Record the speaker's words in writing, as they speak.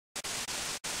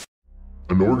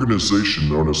An organization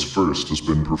known as FIRST has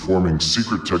been performing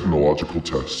secret technological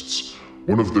tests.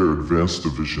 One of their advanced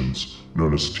divisions,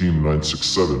 known as Team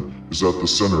 967, is at the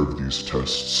center of these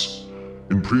tests.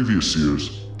 In previous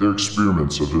years, their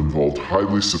experiments have involved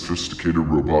highly sophisticated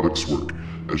robotics work,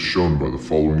 as shown by the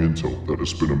following intel that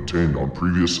has been obtained on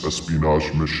previous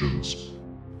espionage missions.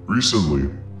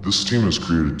 Recently, this team has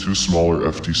created 2 smaller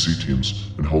FTC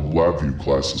teams and held LabVIEW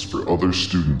classes for other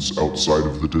students outside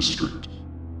of the district.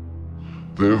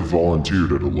 They have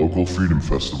volunteered at a local freedom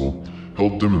festival,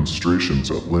 held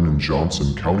demonstrations at Lynn and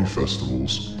Johnson County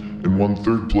festivals, and won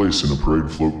 3rd place in a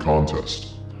parade float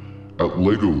contest. At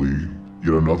LEGO League,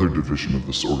 yet another division of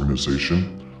this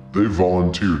organization, they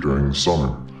volunteer during the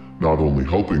summer, not only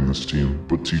helping this team,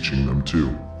 but teaching them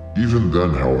too. Even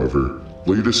then, however,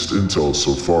 latest intel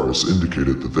so far has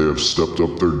indicated that they have stepped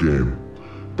up their game.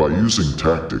 By using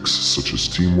tactics such as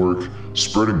teamwork,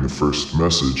 spreading the first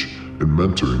message, and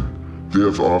mentoring, they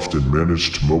have often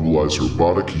managed to mobilize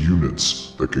robotic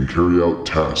units that can carry out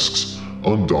tasks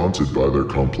undaunted by their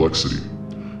complexity.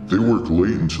 They work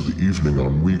late into the evening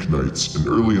on weeknights and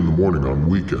early in the morning on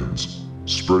weekends,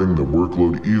 spreading the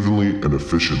workload evenly and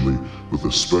efficiently with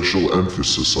a special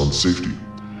emphasis on safety.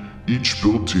 Each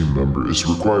build team member is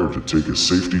required to take a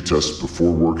safety test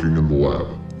before working in the lab.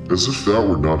 As if that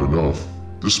were not enough,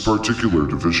 this particular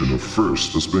division of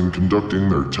FIRST has been conducting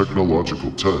their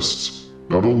technological tests,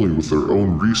 not only with their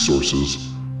own resources,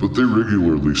 but they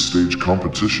regularly stage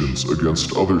competitions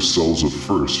against other cells of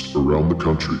FIRST around the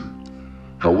country.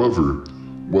 However,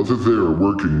 whether they are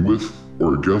working with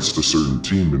or against a certain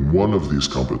team in one of these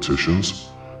competitions,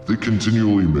 they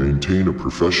continually maintain a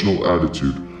professional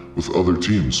attitude with other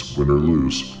teams, win or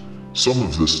lose. Some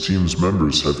of this team's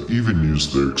members have even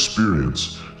used their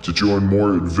experience to join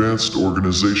more advanced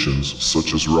organizations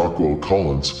such as Rockwell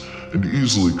Collins and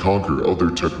easily conquer other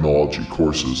technology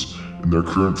courses in their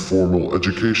current formal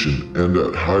education and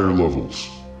at higher levels.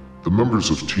 The members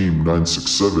of Team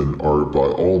 967 are by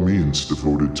all means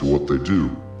devoted to what they do.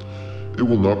 It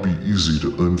will not be easy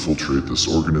to infiltrate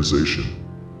this organization.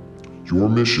 Your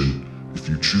mission, if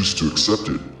you choose to accept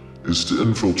it, is to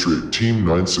infiltrate Team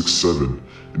 967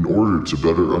 in order to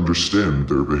better understand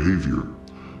their behavior.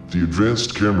 The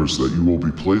advanced cameras that you will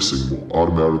be placing will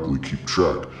automatically keep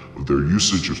track of their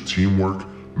usage of teamwork,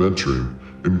 mentoring,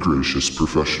 and gracious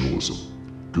professionalism.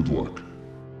 Good luck.